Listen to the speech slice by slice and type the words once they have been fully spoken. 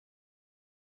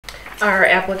Our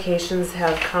applications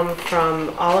have come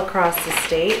from all across the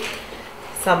state,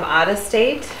 some out of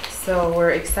state, so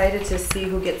we're excited to see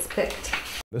who gets picked.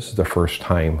 This is the first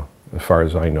time, as far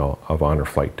as I know, of honor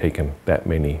flight taking that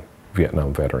many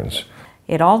Vietnam veterans.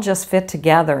 It all just fit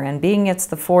together, and being it's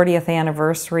the 40th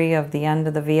anniversary of the end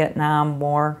of the Vietnam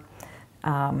War,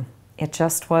 it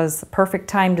just was the perfect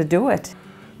time to do it.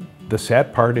 The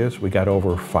sad part is we got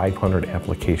over 500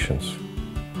 applications.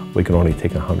 We can only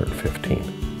take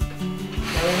 115.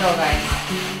 There we go, guys.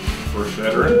 First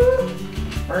veteran?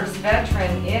 First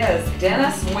veteran is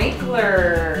Dennis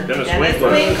Winkler. Dennis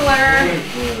Winkler. Winkler.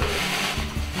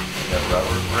 We got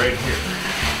Robert right here.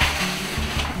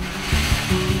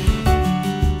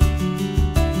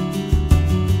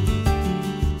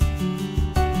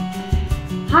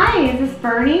 Hi, is this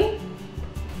Bernie?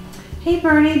 Hey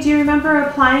Bernie, do you remember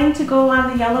applying to go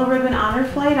on the Yellow Ribbon Honor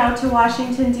Flight out to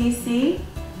Washington, D.C.?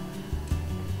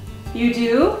 You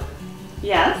do?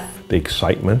 Yes. The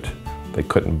excitement, they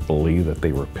couldn't believe that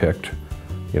they were picked.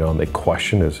 You know, and the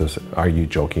question is, are you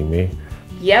joking me?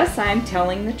 Yes, I'm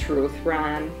telling the truth,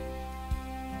 Ron.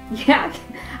 Yeah,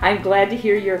 I'm glad to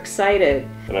hear you're excited.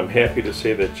 And I'm happy to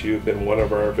say that you've been one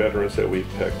of our veterans that we've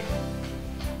picked.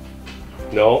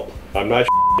 No, I'm not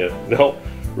you. No,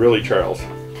 really, Charles.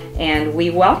 And we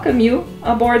welcome you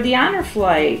aboard the honor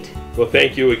flight. Well,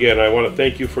 thank you again. I want to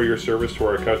thank you for your service to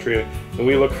our country, and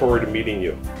we look forward to meeting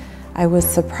you. I was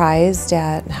surprised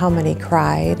at how many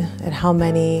cried and how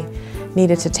many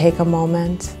needed to take a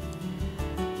moment.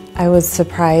 I was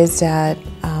surprised at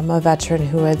a veteran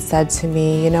who had said to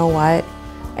me, you know what,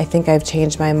 I think I've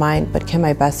changed my mind, but can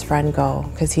my best friend go?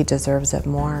 Because he deserves it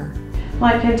more.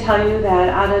 Well, I can tell you that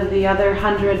out of the other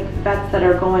 100 vets that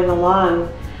are going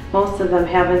along, most of them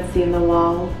haven't seen the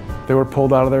wall. They were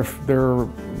pulled out of their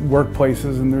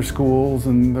workplaces and their schools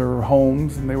and their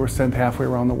homes, and they were sent halfway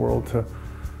around the world to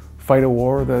fight a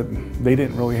war that they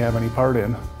didn't really have any part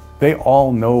in. They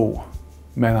all know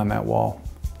men on that wall.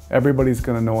 Everybody's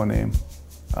going to know a name.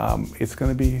 It's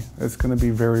going to be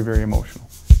very, very emotional.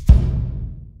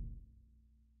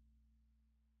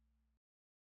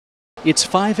 It's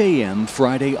 5 a.m.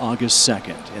 Friday, August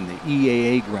 2nd, and the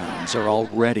EAA grounds are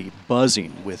already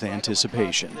buzzing with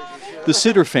anticipation. The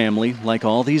Sitter family, like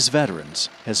all these veterans,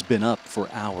 has been up for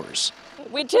hours.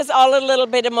 We're just all a little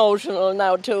bit emotional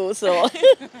now, too, so.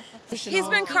 He's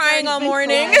been crying all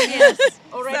morning. Yes,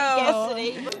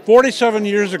 already yesterday. 47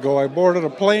 years ago, I boarded a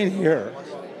plane here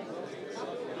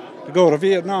to go to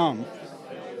Vietnam.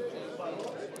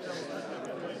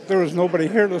 There was nobody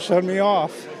here to send me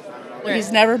off.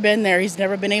 He's never been there. He's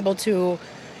never been able to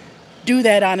do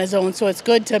that on his own. So it's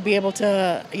good to be able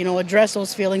to, address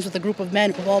those feelings with a group of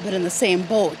men who've all been in the same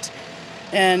boat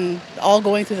and all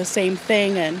going through the same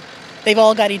thing, and they've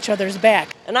all got each other's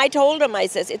back. And I told him, I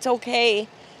says, it's okay,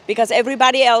 because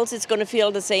everybody else is going to feel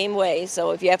the same way.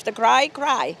 So if you have to cry,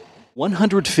 cry.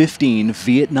 115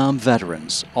 Vietnam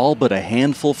veterans, all but a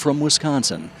handful from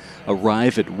Wisconsin,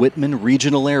 arrive at Whitman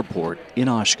Regional Airport in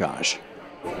Oshkosh.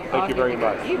 Thank you very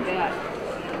much. You bet.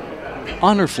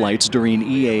 Honor flights during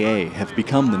EAA have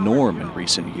become the norm in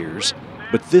recent years,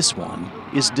 but this one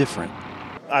is different.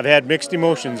 I've had mixed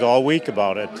emotions all week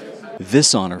about it.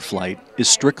 This honor flight is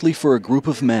strictly for a group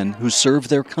of men who served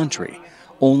their country,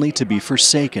 only to be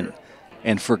forsaken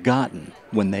and forgotten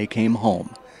when they came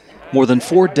home. More than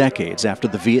 4 decades after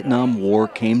the Vietnam War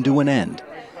came to an end,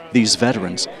 these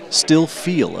veterans still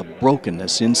feel a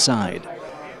brokenness inside.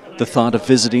 The thought of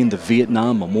visiting the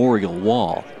Vietnam Memorial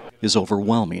Wall is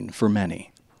overwhelming for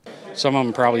many. Some of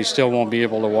them probably still won't be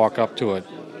able to walk up to it.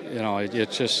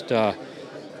 It's just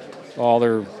all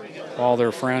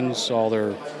their friends, all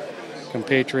their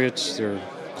compatriots, their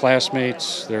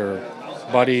classmates, their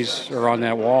buddies are on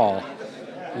that wall,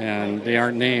 and they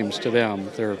aren't names to them.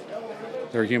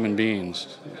 They're human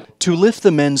beings. To lift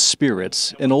the men's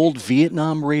spirits, an old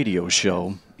Vietnam radio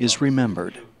show is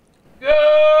remembered.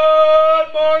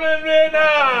 Good morning,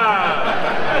 Vietnam!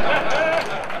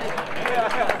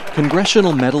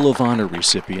 Congressional Medal of Honor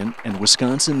recipient and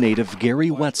Wisconsin native Gary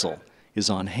Wetzel is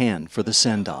on hand for the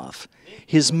send-off.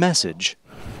 His message: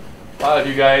 a lot of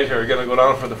you guys are going to go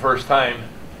down for the first time,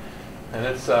 and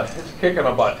it's kicking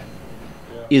a butt.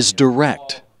 Is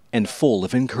direct and full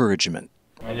of encouragement.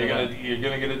 And you're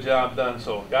gonna get a job done.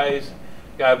 So, guys,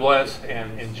 God bless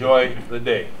and enjoy the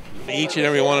day. Each and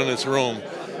every one in this room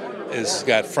has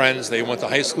got friends they went to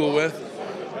high school with,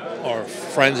 or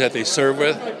friends that they served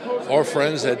with, or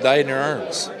friends that died in their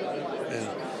arms. And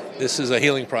this is a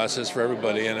healing process for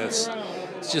everybody, and it's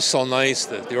just so nice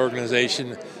that the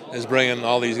organization is bringing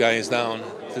all these guys down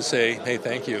to say, hey,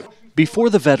 thank you. Before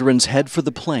the veterans head for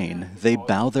the plane, they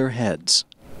bow their heads.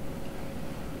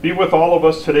 Be with all of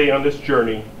us today on this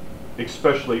journey,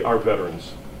 especially our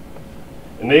veterans.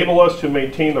 Enable us to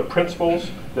maintain the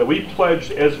principles that we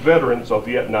pledged as veterans of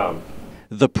Vietnam.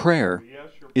 The prayer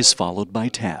is followed by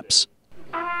taps.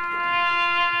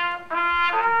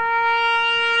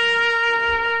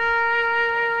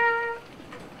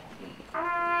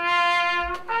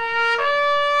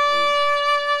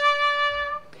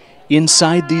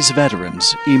 Inside these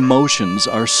veterans, emotions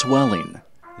are swelling.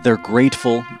 They're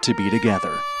grateful to be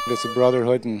together. It's a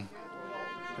brotherhood, and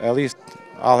at least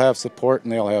I'll have support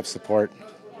and they'll have support.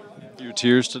 Few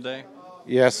tears today?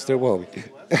 Yes, there will be.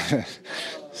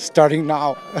 Starting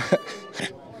now.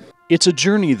 It's a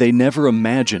journey they never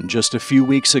imagined just a few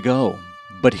weeks ago.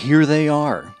 But here they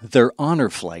are. Their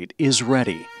honor flight is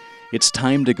ready. It's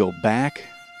time to go back,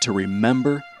 to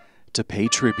remember, to pay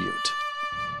tribute.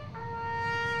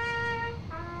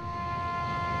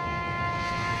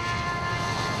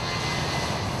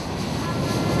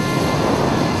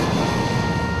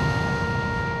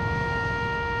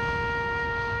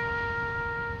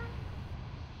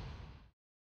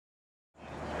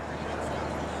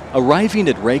 Arriving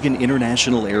at Reagan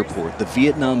International Airport, the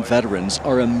Vietnam veterans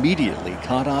are immediately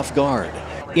caught off guard,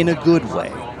 in a good way.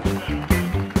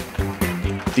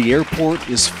 The airport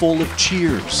is full of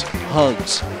cheers,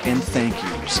 hugs, and thank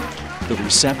yous. The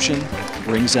reception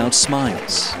brings out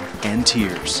smiles and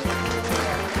tears.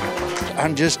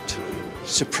 I'm just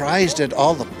surprised at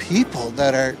all the people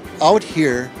that are out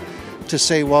here to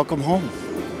say welcome home.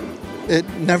 It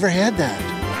never had that.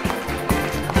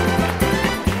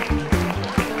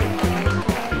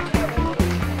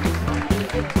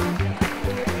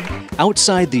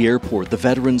 Outside the airport, the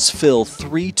veterans fill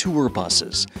 3 tour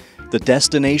buses. The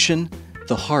destination,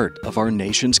 the heart of our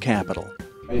nation's capital.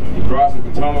 You crossed the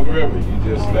Potomac River.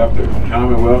 You just left the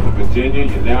Commonwealth of Virginia.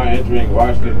 You're now entering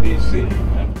Washington, D.C.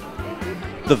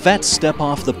 The vets step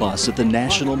off the bus at the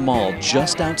National Mall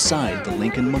just outside the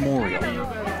Lincoln Memorial.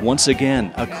 Once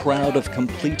again, a crowd of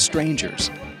complete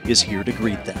strangers is here to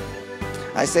greet them.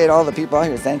 I say to all the people out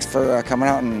here, thanks for coming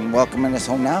out and welcoming us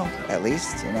home now, at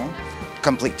least, you know.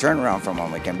 Complete turnaround from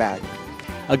when we came back.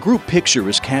 A group picture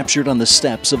is captured on the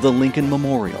steps of the Lincoln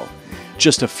Memorial.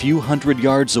 Just a few hundred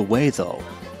yards away, though,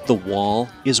 the wall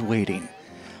is waiting.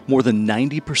 More than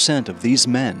 90% of these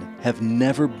men have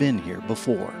never been here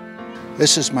before.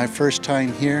 This is my first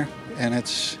time here, and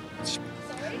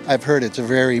I've heard it's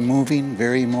very moving,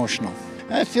 very emotional.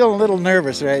 I feel a little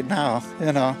nervous right now,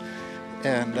 you know,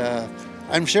 and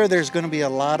I'm sure there's going to be a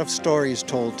lot of stories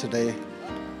told today.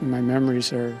 My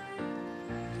memories are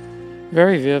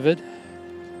very vivid,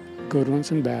 good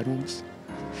ones and bad ones.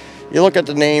 You look at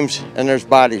the names and there's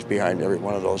bodies behind every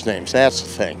one of those names. That's the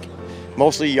thing.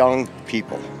 Mostly young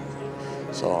people.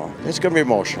 So it's going to be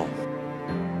emotional.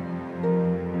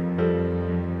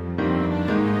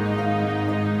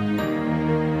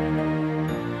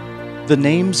 The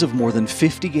names of more than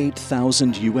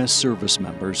 58,000 U.S. service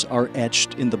members are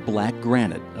etched in the black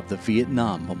granite of the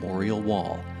Vietnam Memorial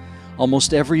Wall.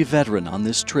 Almost every veteran on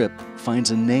this trip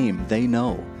finds a name they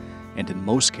know, and in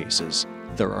most cases,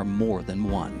 there are more than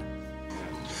one.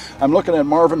 I'm looking at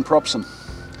Marvin Prupson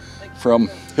from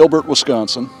Hilbert,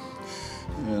 Wisconsin,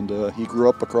 and he grew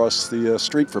up across the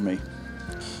street from me.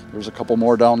 There's a couple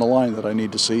more down the line that I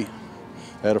need to see.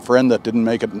 I had a friend that didn't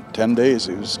make it in 10 days.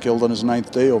 He was killed on his 9th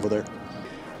day over there.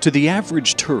 To the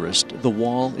average tourist, the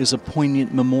wall is a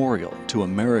poignant memorial to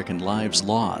American lives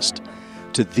lost.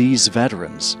 To these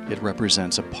veterans, it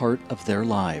represents a part of their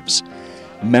lives.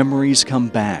 Memories come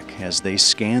back as they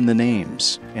scan the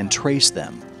names and trace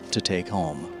them to take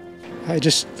home. I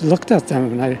just looked at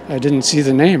them and I didn't see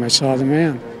the name, I saw the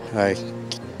man. I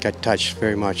got touched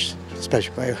very much,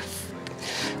 especially by a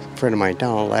friend of mine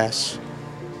down last,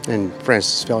 and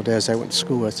Francis Valdez I went to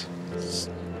school with. It's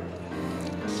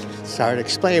hard to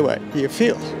explain what you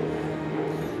feel.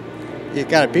 You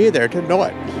gotta be there to know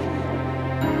it.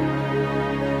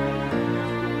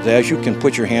 As you can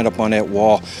put your hand up on that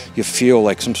wall, you feel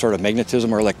like some sort of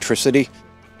magnetism or electricity.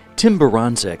 Tim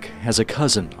Baranczyk has a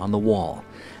cousin on the wall.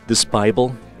 This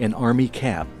Bible and Army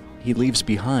cap he leaves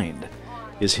behind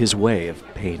is his way of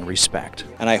paying respect.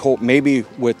 And I hope maybe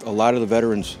with a lot of the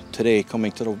veterans today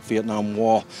coming to the Vietnam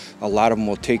Wall, a lot of them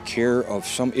will take care of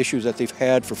some issues that they've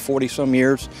had for 40-some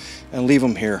years and leave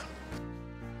them here.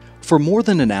 For more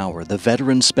than an hour, the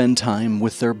veterans spend time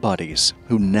with their buddies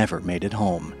who never made it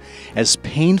home. As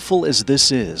painful as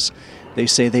this is, they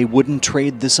say they wouldn't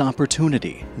trade this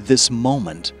opportunity, this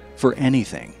moment, for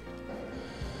anything.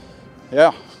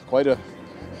 Yeah, quite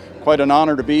an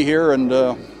honor to be here, and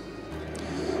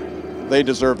they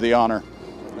deserve the honor.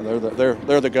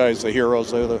 They're the guys, the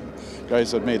heroes. They're the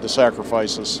guys that made the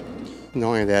sacrifices.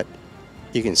 knowing that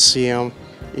you can see them,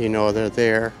 you know they're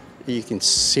there, you can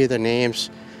see the names,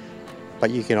 but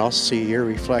you can also see your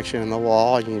reflection on the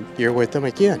wall, and you're with them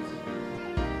again.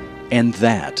 And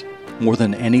that, more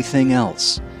than anything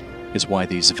else, is why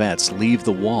these vets leave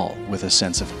the wall with a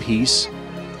sense of peace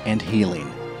and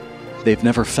healing. They've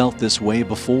never felt this way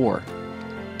before.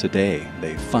 Today,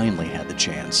 they finally had the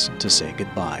chance to say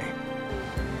goodbye.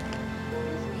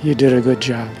 You did a good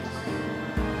job.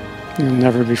 You'll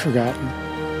never be forgotten.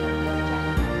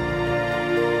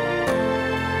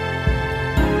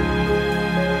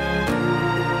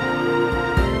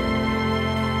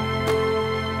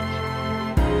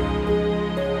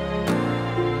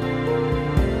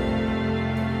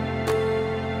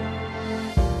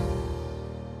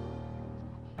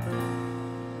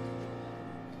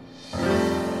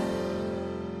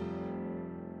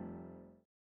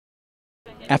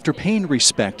 After paying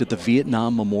respect at the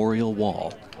Vietnam Memorial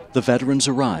Wall, the veterans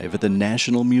arrive at the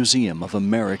National Museum of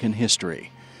American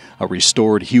History. A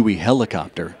restored Huey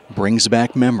helicopter brings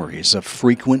back memories of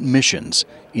frequent missions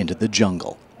into the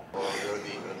jungle.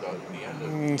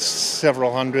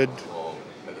 Several hundred.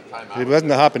 It wasn't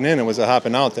the hopping in, it was the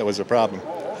hopping out that was the problem.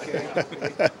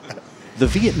 The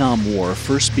Vietnam War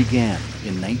first began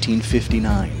in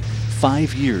 1959,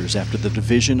 5 years after the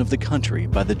division of the country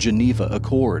by the Geneva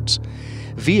Accords.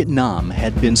 Vietnam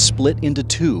had been split into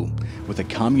two, with a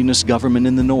communist government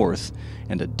in the north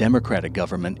and a democratic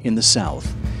government in the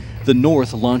south. The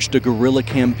North launched a guerrilla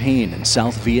campaign in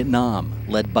South Vietnam,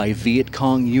 led by Viet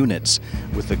Cong units,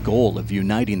 with the goal of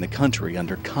uniting the country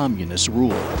under communist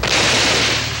rule.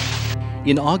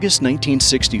 In August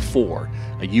 1964,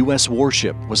 a U.S.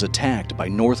 warship was attacked by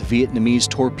North Vietnamese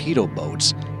torpedo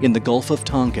boats in the Gulf of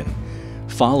Tonkin.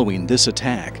 Following this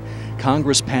attack,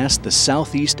 Congress passed the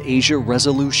Southeast Asia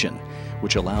Resolution,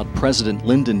 which allowed President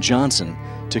Lyndon Johnson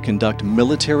to conduct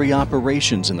military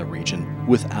operations in the region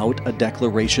without a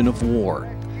declaration of war.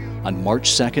 On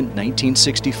March 2,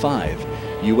 1965,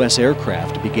 U.S.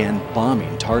 aircraft began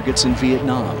bombing targets in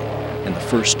Vietnam, and the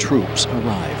first troops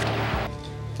arrived.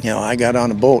 You know, I got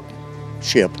on a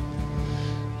ship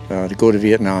to go to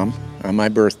Vietnam on my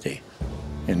birthday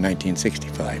in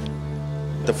 1965.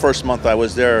 The first month I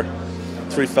was there,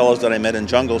 3 fellows that I met in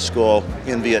jungle school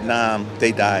in Vietnam,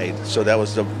 they died. So that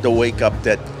was the wake up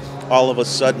that all of a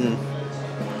sudden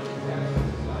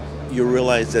you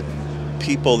realize that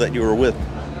people that you were with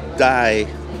die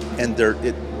and they're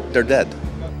dead.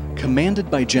 Commanded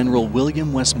by General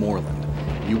William Westmoreland,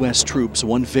 U.S. troops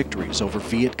won victories over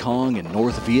Viet Cong and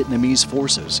North Vietnamese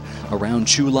forces around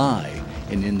Chu Lai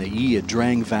and in the Ia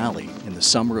Drang Valley in the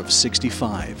summer of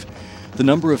 '65. The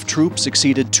number of troops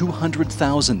exceeded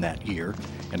 200,000 that year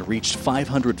and reached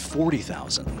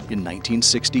 540,000 in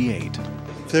 1968.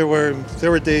 There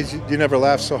were days you never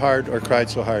laughed so hard or cried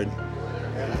so hard.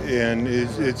 And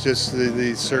it's just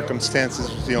the circumstances,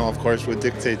 you know, of course, would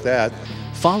dictate that.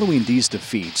 Following these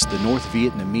defeats, the North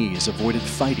Vietnamese avoided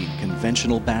fighting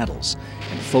conventional battles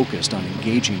and focused on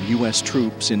engaging U.S.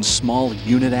 troops in small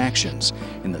unit actions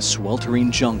in the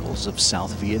sweltering jungles of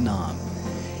South Vietnam.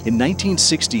 In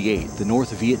 1968, the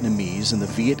North Vietnamese and the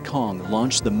Viet Cong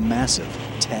launched the massive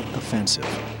Tet Offensive.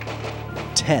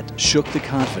 Tet shook the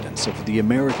confidence of the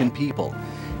American people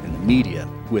and the media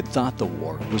who had thought the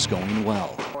war was going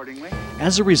well.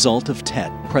 As a result of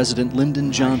Tet, President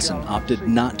Lyndon Johnson opted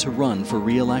not to run for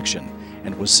re-election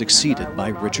and was succeeded by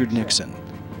Richard Nixon.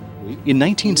 In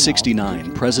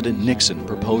 1969, President Nixon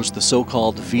proposed the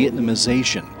so-called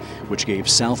Vietnamization, which gave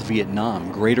South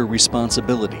Vietnam greater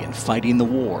responsibility in fighting the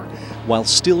war, while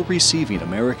still receiving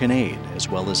American aid as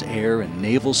well as air and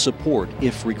naval support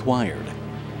if required.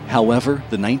 However,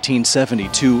 the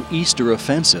 1972 Easter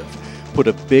Offensive put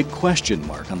a big question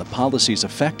mark on the policy's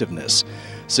effectiveness,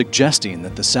 suggesting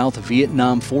that the South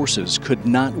Vietnam forces could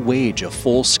not wage a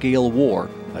full-scale war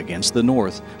against the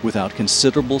North without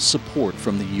considerable support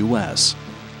from the U.S.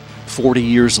 40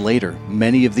 years later,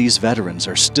 many of these veterans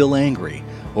are still angry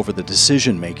over the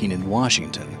decision-making in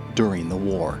Washington during the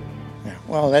war. Yeah,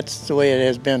 well, that's the way it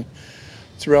has been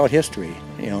throughout history.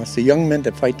 You know, it's the young men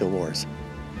that fight the wars.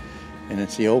 And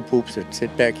it's the old poops that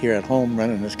sit back here at home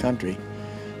running this country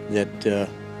that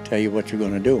tell you what you're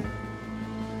going to do.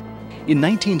 In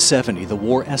 1970, the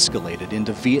war escalated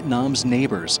into Vietnam's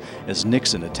neighbors as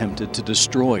Nixon attempted to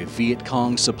destroy Viet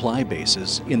Cong supply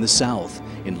bases in the south,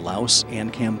 in Laos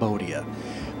and Cambodia.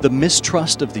 The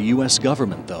mistrust of the U.S.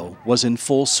 government, though, was in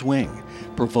full swing,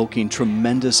 provoking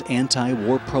tremendous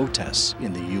anti-war protests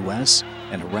in the U.S.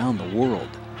 and around the world.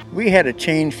 We had to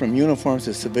change from uniforms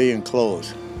to civilian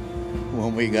clothes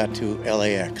when we got to, to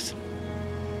LAX.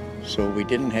 So we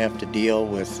didn't have to deal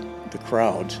with the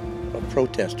crowds of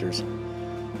protesters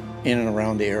in and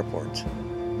around the airports.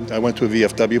 I went to a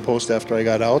VFW post after I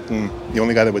got out, and the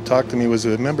only guy that would talk to me was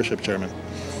the membership chairman.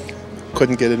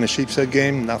 Couldn't get in a sheepshead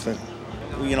game, nothing.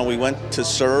 You know, we went to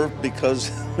serve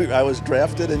because I was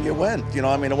drafted and you went. You know,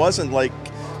 I mean, it wasn't like,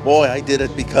 boy, I did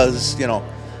it because, you know,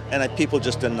 and people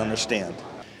just didn't understand.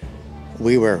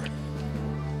 We were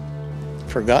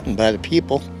forgotten by the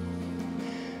people.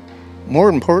 More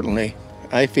importantly,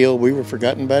 I feel we were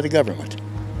forgotten by the government.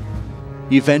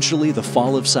 Eventually, the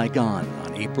fall of Saigon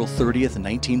on April 30th,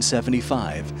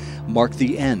 1975 marked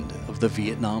the end of the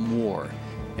Vietnam War,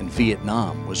 and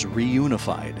Vietnam was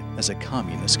reunified as a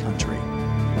communist country.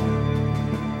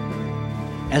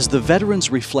 As the veterans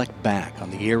reflect back on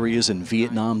the areas in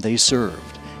Vietnam they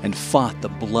served and fought the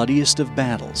bloodiest of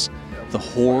battles, the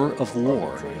horror of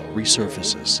war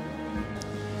resurfaces.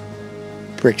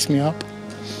 Breaks me up.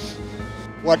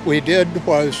 What we did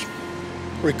was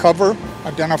recover,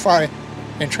 identify,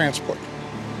 and transport.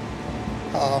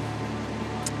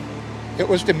 It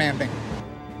was demanding.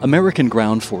 American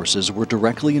ground forces were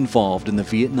directly involved in the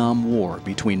Vietnam War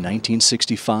between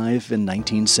 1965 and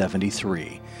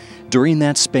 1973. During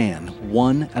that span,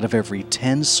 1 out of every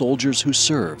 10 soldiers who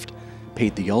served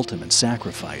paid the ultimate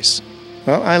sacrifice.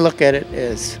 Well, I look at it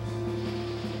as,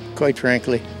 quite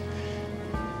frankly,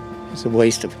 it's a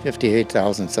waste of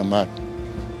 58,000 some odd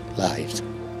lives.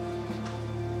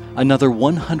 Another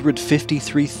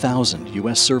 153,000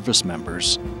 U.S. service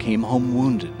members came home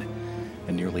wounded,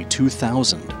 and nearly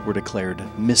 2,000 were declared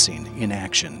missing in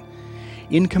action.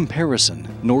 In comparison,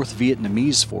 North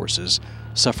Vietnamese forces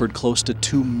suffered close to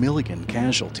 2 million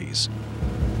casualties.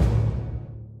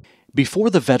 Before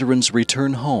the veterans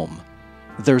return home,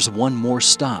 there's one more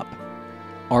stop,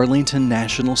 Arlington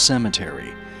National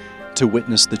Cemetery, to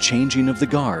witness the changing of the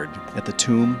guard at the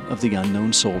tomb of the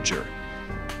unknown soldier.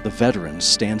 The veterans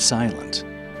stand silent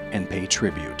and pay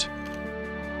tribute.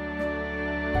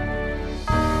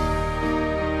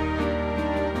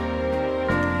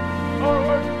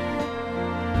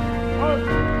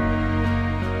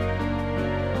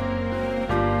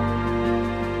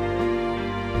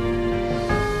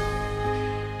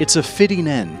 It's a fitting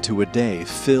end to a day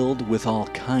filled with all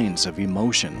kinds of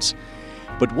emotions.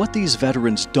 But what these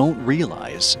veterans don't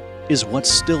realize is what's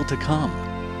still to come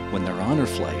when their honor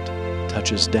flight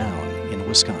touches down in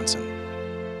Wisconsin.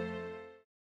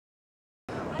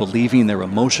 Believing their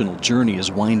emotional journey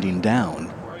is winding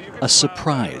down, a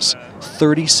surprise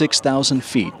 36,000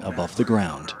 feet above the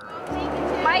ground.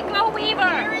 Michael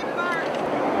Weaver!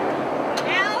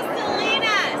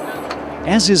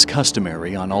 As is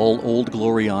customary on all Old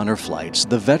Glory honor flights,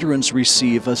 the veterans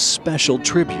receive a special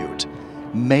tribute,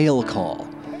 mail call,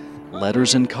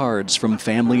 letters and cards from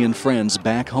family and friends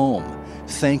back home,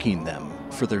 thanking them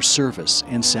for their service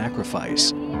and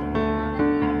sacrifice.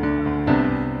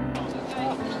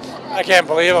 I can't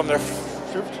believe them. They're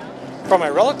from my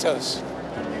relatives,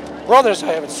 brothers I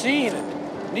haven't seen,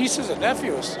 and nieces and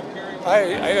nephews. I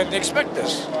didn't expect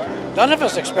this. None of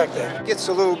us expected it. Gets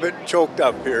a little bit choked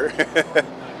up here.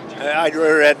 I'd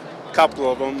read a couple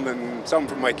of them and some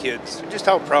from my kids. Just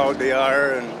how proud they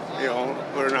are, and you know,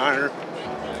 what an honor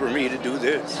for me to do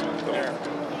this. So,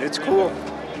 it's cool.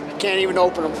 I can't even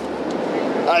open them.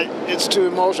 It's too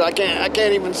emotional. I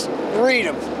can't even read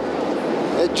them.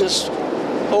 It's just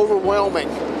overwhelming.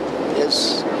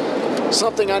 It's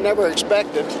something I never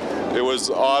expected. It was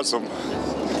awesome.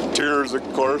 Tears, of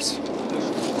course.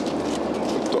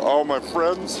 To all my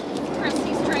friends.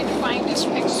 Christy's trying to find this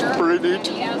picture. Pretty neat.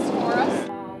 He has for us.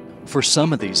 For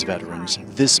some of these veterans,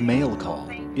 this mail call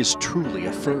is truly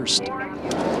a first.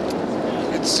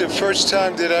 It's the first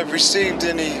time that I've received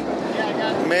any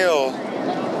mail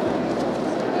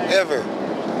ever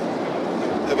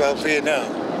about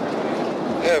Vietnam.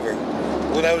 Ever.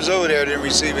 When I was over there, I didn't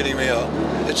receive any mail.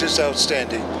 It's just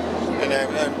outstanding. And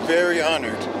I'm very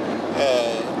honored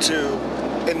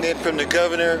and then from the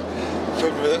governor,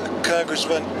 from the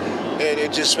congressman, and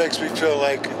it just makes me feel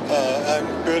like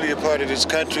I'm really a part of this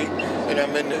country, and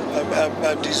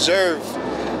I deserve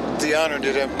the honor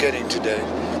that I'm getting today.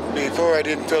 Before, I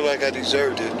didn't feel like I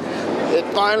deserved it. It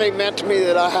finally meant to me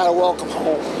that I had a welcome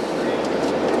home.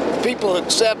 People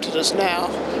accepted us now.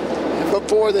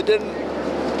 Before they didn't.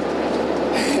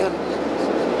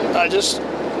 And I just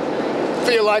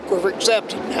feel like we're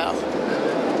accepted now.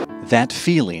 That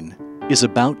feeling is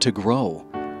about to grow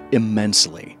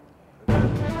immensely.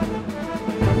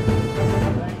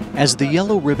 As the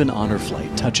Yellow Ribbon Honor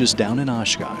Flight touches down in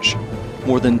Oshkosh,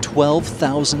 more than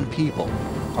 12,000 people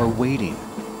are waiting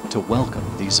to welcome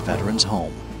these veterans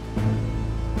home.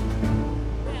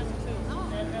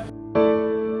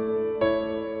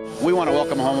 We want to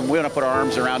welcome home We want to put our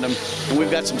arms around them, and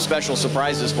we've got some special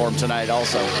surprises for them tonight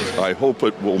also. I hope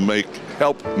it will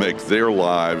help make their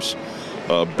lives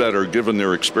better, given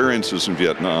their experiences in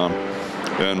Vietnam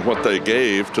and what they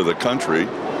gave to the country,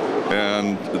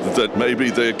 and that maybe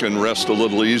they can rest a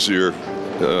little easier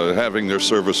having their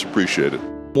service appreciated.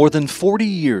 More than 40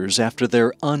 years after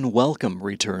their unwelcome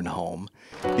return home,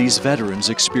 these veterans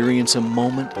experience a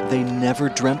moment they never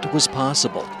dreamt was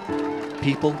possible.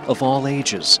 People of all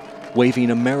ages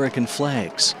waving American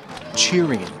flags,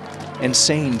 cheering, and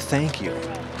saying thank you.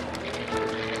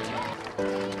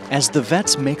 As the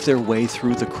vets make their way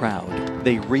through the crowd,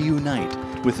 they reunite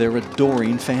with their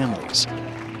adoring families.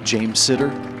 James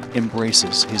Sitter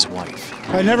embraces his wife.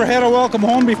 I never had a welcome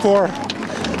home before.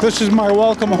 This is my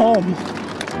welcome home.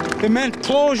 It meant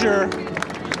closure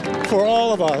for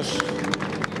all of us.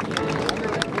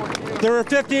 There were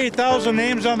 58,000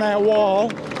 names on that wall,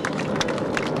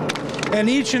 and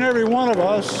each and every one of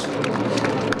us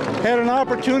had an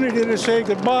opportunity to say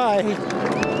goodbye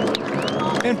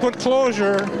and put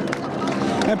closure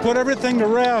and put everything to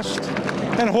rest,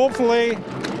 and hopefully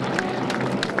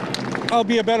I'll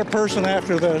be a better person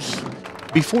after this.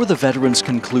 Before the veterans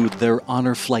conclude their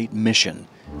honor flight mission,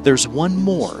 there's one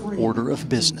more order of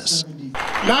business.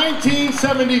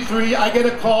 1973, I get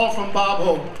a call from Bob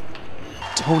Hope.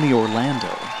 Tony Orlando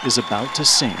is about to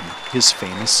sing his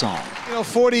famous song. You know,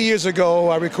 40 years ago,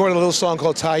 I recorded a little song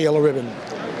called Tie Yellow Ribbon.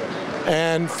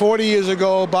 And 40 years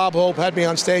ago, Bob Hope had me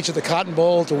on stage at the Cotton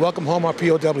Bowl to welcome home our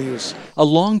POWs. A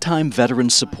longtime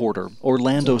veteran supporter,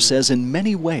 Orlando says in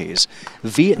many ways,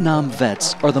 Vietnam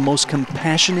vets are the most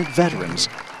compassionate veterans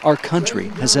our country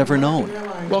has ever known.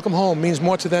 Welcome home means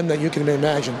more to them than you can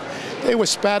imagine. They were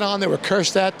spat on, they were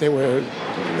cursed at, they were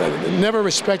never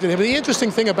respected. But the interesting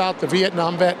thing about the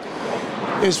Vietnam vet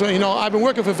is, you know, I've been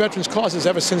working for veterans causes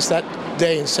ever since that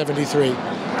day in '73.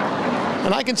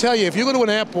 And I can tell you, if you go to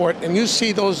an airport and you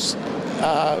see those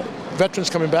veterans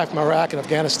coming back from Iraq and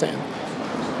Afghanistan,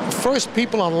 the first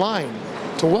people on line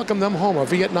to welcome them home are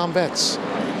Vietnam vets,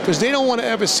 because they don't want to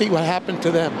ever see what happened to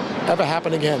them ever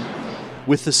happen again.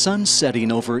 With the sun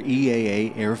setting over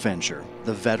EAA AirVenture,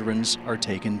 the veterans are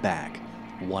taken back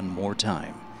one more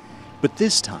time. But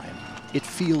this time, it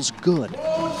feels good.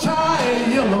 Tie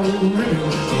yellow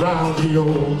ribbon round the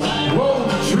old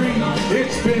tree.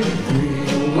 It's been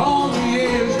 3 long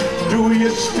years. Do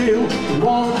you still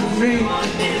want me?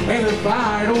 And if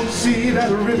I don't see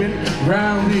that ribbon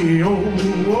round the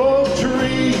old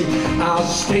tree, I'll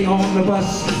stay on the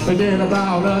bus, forget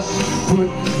about us, put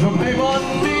the blame on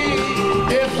me.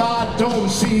 If I don't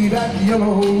see that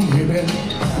yellow ribbon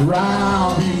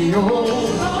round the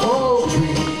old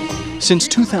tree. Since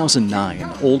 2009,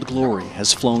 Old Glory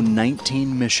has flown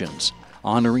 19 missions,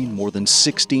 honoring more than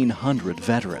 1,600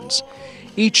 veterans.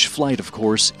 Each flight, of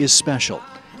course, is special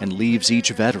and leaves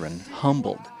each veteran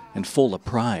humbled and full of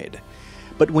pride.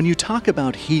 But when you talk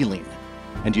about healing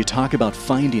and you talk about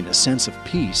finding a sense of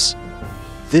peace,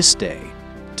 this day,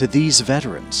 to these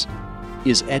veterans,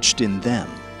 is etched in them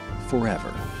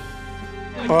forever.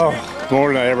 Oh,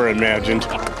 more than I ever imagined.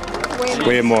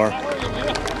 Way more.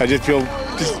 I just feel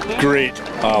just great.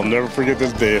 I'll never forget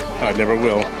this day. I never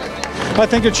will. I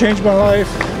think it changed my life.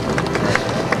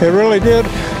 It really did.